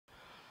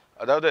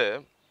அதாவது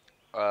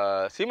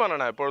சீமான்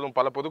அண்ணா எப்பொழுதும்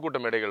பல பொதுக்கூட்ட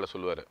மேடைகளில்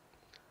சொல்லுவார்,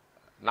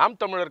 நாம்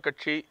தமிழர்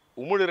கட்சி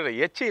உமிழுற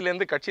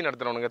எச்சியிலேருந்து கட்சி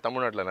நடத்துகிறவனுங்க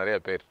தமிழ்நாட்டில் நிறைய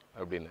பேர்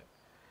அப்படின்னு.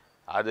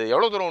 அது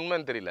எவ்வளோ தூரம்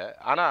உண்மைன்னு தெரியல.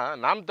 ஆனால்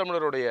நாம்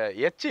தமிழருடைய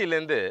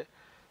எச்சியிலேருந்து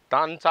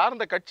தான்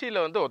சார்ந்த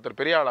கட்சியில் வந்து ஒருத்தர்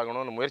பெரிய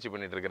ஆளாகணும்னு முயற்சி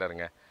பண்ணிட்டு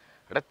இருக்கிறாருங்க.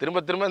 திரும்ப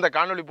திரும்ப இந்த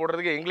காணொலி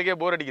போடுறதுக்கு எங்களுக்கே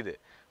போர் அடிக்குது.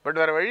 பட்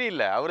வேறு வழி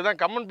இல்லை. அவர் தான்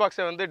கமெண்ட்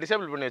பாக்ஸை வந்து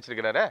டிசேபிள் பண்ணி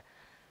வச்சுருக்கிறாரு.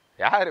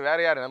 யார்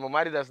வேறு யார்? நம்ம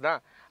மாரிதாஸ் தான்.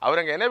 அவர்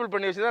அங்கே எனேபிள்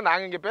பண்ணி வச்சு தான்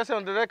நாங்கள் இங்கே பேச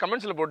வந்ததை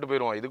கமெண்ட்ஸில் போட்டு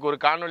போயிடுவோம். இதுக்கு ஒரு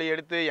காணொலி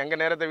எடுத்து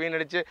எங்கள் நேரத்தை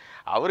வீணடிச்சு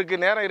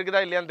அவருக்கு நேரம்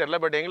இருக்குதா இல்லையான்னு தெரியல.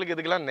 பட் எங்களுக்கு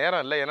இதுக்கெல்லாம்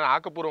நேரம் இல்லை. ஏன்னா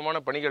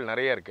ஆக்கப்பூர்வமான பணிகள்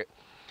நிறைய இருக்குது.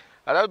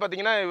 அதாவது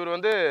பார்த்தீங்கன்னா, இவர்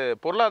வந்து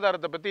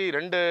பொருளாதாரத்தை பற்றி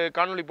 2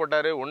 காணொலி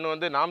போட்டார். ஒன்று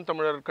வந்து நாம்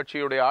தமிழர்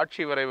கட்சியுடைய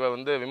ஆட்சி வரைவை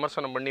வந்து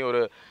விமர்சனம் பண்ணி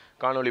ஒரு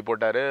காணொலி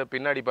போட்டார்.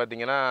 பின்னாடி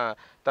பார்த்தீங்கன்னா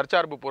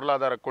தற்சார்பு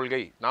பொருளாதார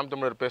கொள்கை, நாம்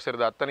தமிழர்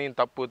பேசுகிறது அத்தனையும்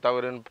தப்பு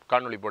தவறுன்னு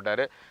காணொலி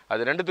போட்டார்.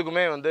 அது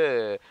 2த்துக்குமே வந்து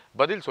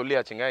பதில்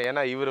சொல்லியாச்சுங்க.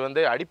 ஏன்னா இவர்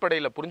வந்து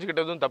அடிப்படையில்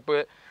புரிஞ்சுக்கிட்டதும் தப்பு,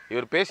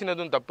 இவர்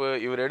பேசினதும் தப்பு,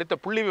 இவர் எடுத்த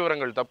புள்ளி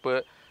விவரங்கள் தப்பு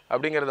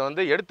அப்படிங்கிறத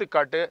வந்து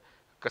எடுத்துக்காட்டு,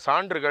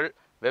 சான்றுகள்,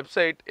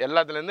 வெப்சைட்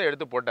எல்லாத்துலேருந்து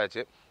எடுத்து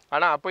போட்டாச்சு.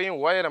 ஆனால் அப்பையும்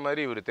ஓயிற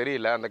மாதிரி இவர்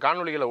தெரியல. அந்த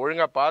காணொலிகளை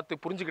ஒழுங்காக பார்த்து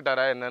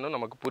புரிஞ்சுக்கிட்டாரா என்னன்னு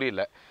நமக்கு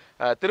புரியல.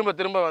 திரும்ப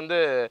திரும்ப வந்து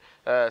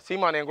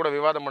சீமான் என் கூட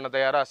விவாதம் பண்ண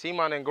தயாரா,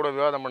 சீமான் என் கூட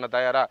விவாதம் பண்ண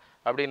தயாரா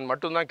அப்படின்னு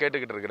மட்டும்தான்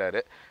கேட்டுக்கிட்டு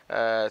இருக்கிறாரு.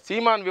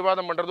 சீமான்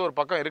விவாதம் பண்ணுறது ஒரு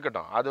பக்கம்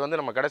இருக்கட்டும், அது வந்து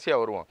நம்ம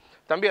கடைசியாக வருவோம்.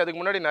 தம்பி,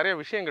 அதுக்கு முன்னாடி நிறைய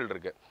விஷயங்கள்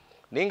இருக்குது.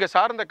 நீங்கள்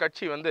சார்ந்த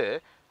கட்சி வந்து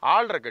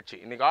ஆள்ற கட்சி,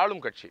 இன்றைக்கி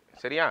ஆளும் கட்சி,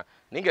 சரியா?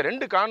 நீங்கள்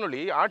 2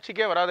 காணொலி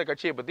ஆட்சிக்கே வராத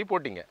கட்சியை பற்றி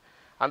போட்டிங்க.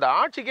 அந்த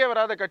ஆட்சிக்கே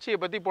வராத கட்சியை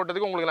பற்றி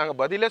போட்டதுக்கு உங்களுக்கு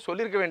நாங்கள் பதிலே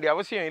சொல்லியிருக்க வேண்டிய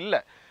அவசியம்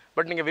இல்லை.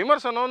 பட் நீங்கள்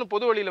விமர்சனம்னு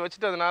பொது வழியில்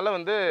வச்சுட்டதுனால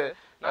வந்து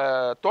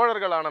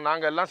தோழர்களான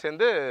நாங்கள் எல்லாம்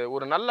சேர்ந்து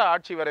ஒரு நல்ல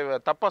ஆட்சி வரைவை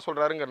தப்பாக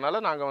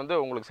சொல்கிறாருங்கிறனால நாங்கள் வந்து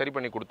உங்களுக்கு சரி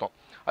பண்ணி கொடுத்தோம்,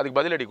 அதுக்கு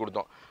பதிலடி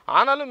கொடுத்தோம்.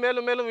 ஆனாலும்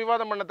மேலும் மேலும்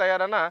விவாதம் பண்ண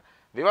தயாரானா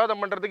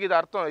விவாதம் பண்ணுறதுக்கு இது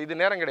அர்த்தம், இது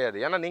நேரம் கிடையாது.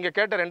 ஏன்னா நீங்கள்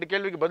கேட்ட 2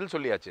 கேள்விக்கு பதில்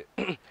சொல்லியாச்சு.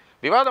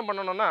 விவாதம்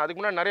பண்ணணும்னா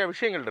அதுக்கு முன்னாடி நிறைய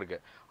விஷயங்கள்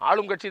இருக்குது.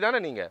 ஆளும் கட்சி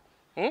தானே நீங்கள்.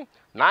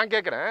 நான்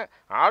கேட்குறேன்,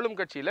 ஆளும்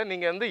கட்சியில்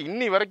நீங்கள் வந்து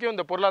இன்னி வரைக்கும்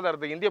இந்த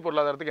பொருளாதாரத்துக்கு, இந்திய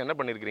பொருளாதாரத்துக்கு என்ன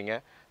பண்ணியிருக்கிறீங்க?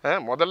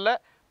 முதல்ல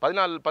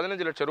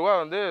 15 லட்சம் ரூபா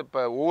வந்து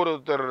இப்போ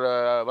ஒவ்வொருத்தர்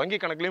வங்கி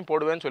கணக்குலையும்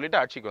போடுவேன்னு சொல்லிட்டு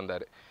ஆட்சிக்கு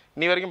வந்தார்.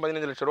 இன்னி வரைக்கும்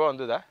 15 லட்சம் ரூபா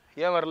வந்ததா?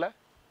 ஏன்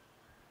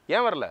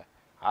வரல?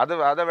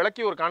 அதை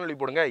விளக்கி ஒரு காணொலி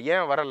போடுங்க.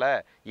 ஏன் வரலை?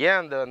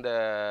 ஏன் அந்த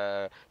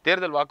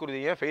தேர்தல் வாக்குறுதி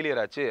ஏன்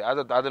ஃபெயிலியர் ஆச்சு?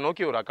 அதை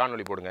நோக்கி ஒரு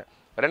காணொலி போடுங்க.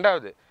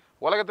 2வது,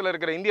 உலகத்தில்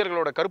இருக்கிற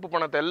இந்தியர்களோட கருப்பு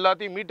பணத்தை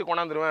எல்லாத்தையும் மீட்டு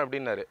கொண்டாந்துருவேன்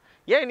அப்படின்னாரு.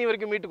 ஏன் இன்னி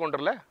வரைக்கும் மீட்டு கொண்டு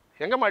வரல?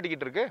 எங்கே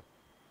மாட்டிக்கிட்டு இருக்கு?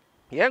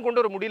 ஏன் கொண்டு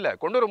வர முடியல?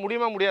 கொண்டு வர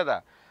முடியுமா முடியாதா?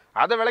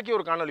 அதை விளக்கி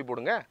ஒரு காணொலி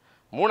போடுங்க.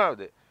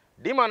 3வது,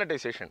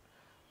 டிமானிட்டைசேஷன்.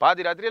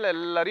 பாதி ராத்திரியில்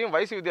எல்லாரையும்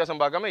வயசு வித்தியாசம்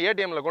பார்க்காம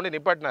ஏடிஎம்மில் கொண்டு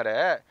நிப்பாட்டினாரு.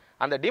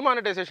 அந்த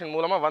டிமானிட்டைசேஷன்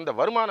மூலமாக வந்த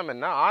வருமானம்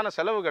என்ன, ஆன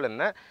செலவுகள்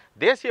என்ன,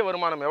 தேசிய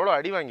வருமானம் எவ்வளோ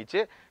அடி வாங்கிச்சு,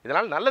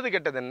 இதனால் நல்லது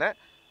கெட்டது என்ன,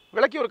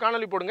 விளக்கி ஒரு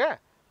காணொலி போடுங்க.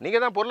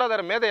 நீங்கள் தான்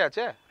பொருளாதார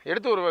மேதையாச்சே,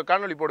 எடுத்து ஒரு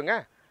காணொலி போடுங்க.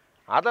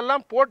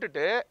 அதெல்லாம்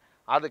போட்டுட்டு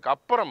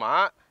அதுக்கப்புறமா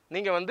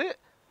நீங்கள் வந்து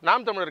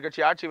நாம் தமிழர்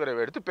கட்சி ஆட்சி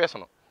வரைவை எடுத்து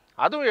பேசணும்.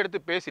 அதுவும் எடுத்து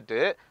பேசிட்டு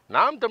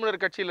நாம்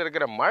தமிழர் கட்சியில்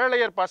இருக்கிற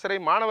மழலையர் பாசறை,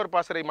 மாணவர்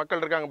பாசறை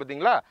மக்கள் இருக்காங்க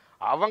பார்த்தீங்களா,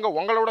 அவங்க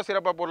உங்களோட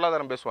சிறப்பாக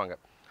பொருளாதாரம் பேசுவாங்க.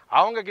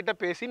 அவங்க கிட்ட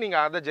பேசி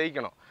நீங்கள் அதை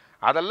ஜெயிக்கணும்.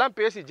 அதெல்லாம்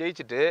பேசி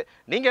ஜெயிச்சுட்டு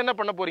நீங்கள் என்ன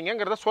பண்ண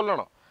போகிறீங்கிறத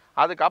சொல்லணும்.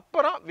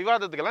 அதுக்கப்புறம்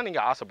விவாதத்துக்கெல்லாம்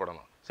நீங்கள்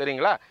ஆசைப்படணும்,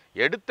 சரிங்களா?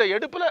 எடுத்த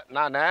எடுப்பில்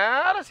நான்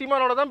நேராக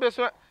சீமானோட தான்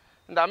பேசுவேன்.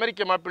 இந்த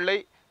அமெரிக்க மாப்பிள்ளை,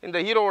 இந்த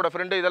ஹீரோவோட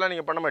ஃப்ரெண்டு, இதெல்லாம்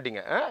நீங்கள் பண்ண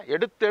மாட்டீங்க.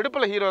 எடுத்த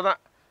எடுப்பில் ஹீரோ தான்.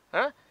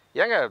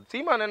 ஏங்க,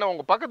 சீமான் என்ன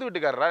உங்கள் பக்கத்து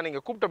வீட்டுக்காரரா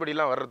நீங்கள்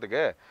கூப்பிட்டபடிலாம்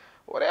வர்றதுக்கு?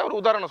 ஒரே ஒரு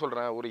உதாரணம்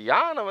சொல்கிறேன். ஒரு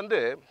யானை வந்து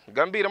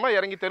கம்பீரமாக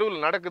இறங்கி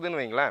தெருவில்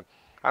நடக்குதுன்னு வைங்களேன்.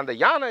 அந்த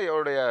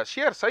யானையோடைய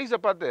ஷியர் சைஸை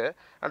பார்த்து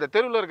அந்த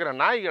தெருவில் இருக்கிற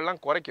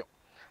நாய்கள்லாம் குறைக்கும்.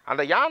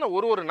 அந்த யானை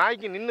ஒரு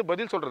நாய்க்கு நின்று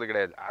பதில் சொல்கிறது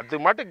கிடையாது. அது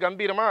மட்டும்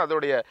கம்பீரமாக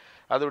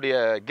அதோடைய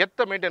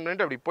கெத்தை மெயின்டைன்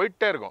பண்ணிட்டு அப்படி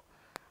போயிட்டே இருக்கும்.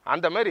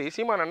 அந்த மாதிரி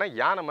சீமான் அண்ணா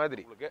யானை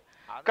மாதிரி. உங்களுக்கு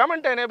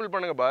கமெண்ட்டை எனேபிள்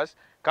பண்ணுங்கள் பாஸ்.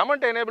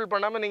 கமெண்ட்டை எனேபிள்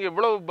பண்ணாமல் நீங்கள்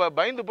இவ்வளோ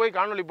பயந்து போய்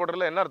காணொலி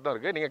போடுறதுல என்ன அர்த்தம்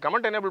இருக்குது? நீங்கள்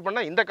கமெண்ட் எனேபிள்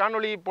பண்ணால் இந்த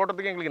காணொலி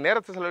போடுறதுக்கு எங்களுக்கு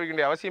நேரத்தை செலவழிக்க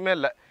வேண்டிய அவசியமே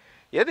இல்லை.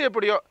 எது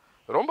எப்படியோ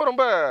ரொம்ப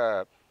ரொம்ப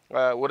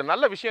ஒரு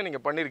நல்ல விஷயம்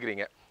நீங்கள்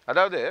பண்ணியிருக்கிறீங்க.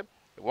 அதாவது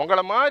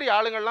உங்களை மாதிரி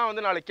ஆளுங்கள்லாம்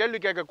வந்து நாளை கேள்வி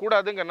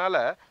கேட்கக்கூடாதுங்கிறனால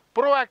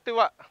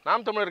ப்ரோஆக்டிவாக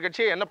நாம் தமிழர்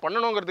கட்சியை என்ன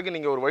பண்ணணுங்கிறதுக்கு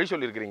நீங்கள் ஒரு வழி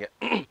சொல்லியிருக்கிறீங்க.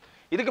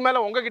 இதுக்கு மேலே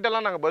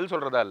உங்ககிட்டலாம் நாங்கள் பதில்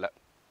சொல்கிறதா இல்லை.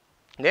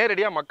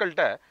 நேரடியாக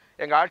மக்கள்கிட்ட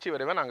எங்கள் ஆட்சி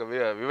வரைவை நாங்கள்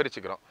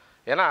விவரிச்சுக்கிறோம்.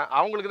 ஏன்னா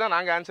அவங்களுக்கு தான்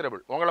நாங்கள்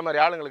ஆன்சரபிள், உங்களை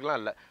மாதிரி ஆளுங்களுக்குலாம்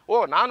இல்லை.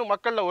 நானும்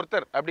மக்களில்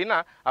ஒருத்தர் அப்படின்னா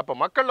அப்போ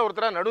மக்களில்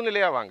ஒருத்தராக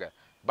நடுநிலையாக வாங்க,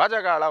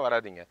 பாஜக ஆளாக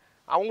வராதிங்க.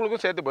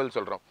 அவங்களுக்கும் சேர்த்து பதில்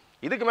சொல்கிறோம்.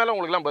 இதுக்கு மேலே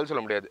உங்களுக்குலாம் பதில்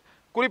சொல்ல முடியாது.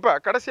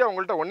 குறிப்பாக கடைசியாக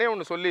அவங்கள்ட்ட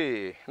ஒன்று சொல்லி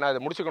நான் இதை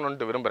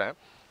முடிச்சுக்கணுன்ட்டு விரும்புகிறேன்.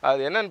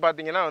 அது என்னன்னு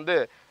பார்த்தீங்கன்னா வந்து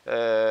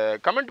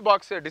கமெண்ட்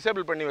பாக்ஸை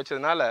டிசேபிள் பண்ணி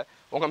வச்சதுனால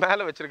உங்கள்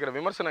மேலே வச்சுருக்கிற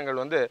விமர்சனங்கள்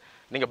வந்து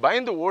நீங்கள்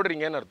பயந்து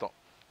ஓடுறீங்கன்னு அர்த்தம்.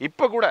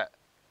 இப்போ கூட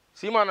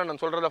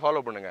சீமானண்ணன் சொல்கிறத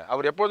ஃபாலோ பண்ணுங்கள்.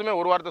 அவர் எப்போதுமே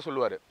ஒரு வார்த்தை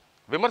சொல்லுவார்,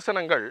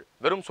 விமர்சனங்கள்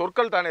வெறும்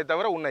சொற்கள் தானே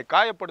தவிர உன்னை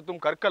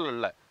காயப்படுத்தும் கற்கள்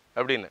அல்ல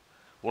அப்படின்னு.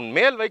 உன்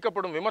மேல்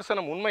வைக்கப்படும்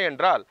விமர்சனம் உண்மை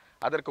என்றால்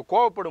அதற்கு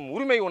கோவப்படும்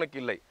உரிமை உனக்கு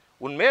இல்லை.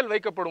 உன் மேல்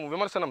வைக்கப்படும்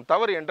விமர்சனம்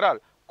தவறு என்றால்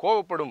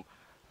கோவப்படும்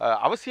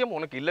அவசியம்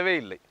உனக்கு இல்லவே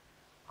இல்லை.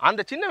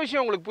 அந்த சின்ன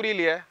விஷயம் உங்களுக்கு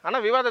புரியலையே,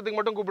 ஆனால் விவாதத்துக்கு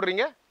மட்டும்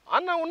கூப்பிடுறீங்க.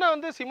 ஆனால் உன்ன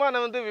வந்து சீமானை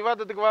வந்து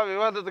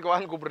விவாதத்துக்கு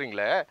வான்னு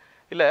கூப்பிடுறீங்களே,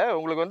 இல்லை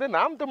உங்களுக்கு வந்து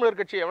நாம் தமிழர்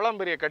கட்சி எவ்வளோ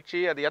பெரிய கட்சி,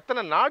 அது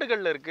எத்தனை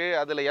நாடுகளில் இருக்குது,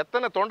 அதில்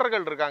எத்தனை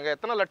தொண்டர்கள் இருக்காங்க,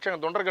 எத்தனை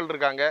லட்சம் தொண்டர்கள்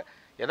இருக்காங்க,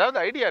 ஏதாவது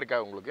ஐடியா இருக்கா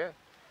உங்களுக்கு?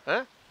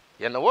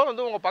 என்னவோ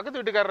வந்து உங்கள் பக்கத்து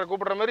வீட்டுக்காரரை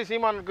கூப்பிட்ற மாதிரி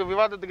சீமானுக்கு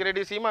விவாதத்துக்கு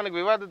ரெடி,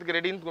 சீமானுக்கு விவாதத்துக்கு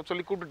ரெடின்னு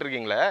சொல்லி கூப்பிட்டு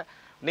இருக்கீங்களே.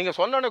 நீங்கள்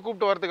சொன்னோன்னே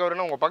கூப்பிட்டு வரதுக்கு அவர்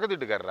என்ன உங்கள் பக்கத்து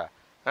வீட்டுக்காரரா?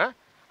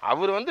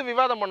 அவர் வந்து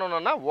விவாதம்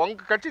பண்ணணும்னா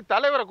உங்கள் கட்சி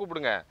தலைவரை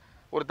கூப்பிடுங்க,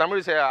 ஒரு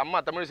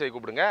அம்மா தமிழிசையை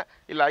கூப்பிடுங்க,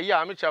 இல்லை ஐயா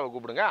அமித்ஷாவை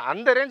கூப்பிடுங்க,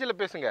 அந்த ரேஞ்சில்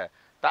பேசுங்க.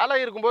 தலை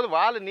இருக்கும்போது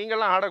வாள்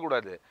நீங்கள்லாம்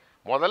ஆடக்கூடாது.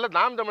 முதல்ல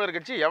நாம் தமிழர்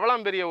கட்சி எவ்வளோ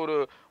பெரிய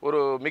ஒரு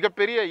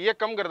மிகப்பெரிய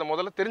இயக்கம்ங்கிறத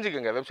முதல்ல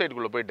தெரிஞ்சுக்கோங்க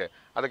வெப்சைட்டுக்குள்ளே போயிட்டு,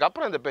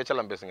 அதுக்கப்புறம் இந்த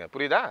பேச்செல்லாம் பேசுங்க.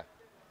 புரியுதா?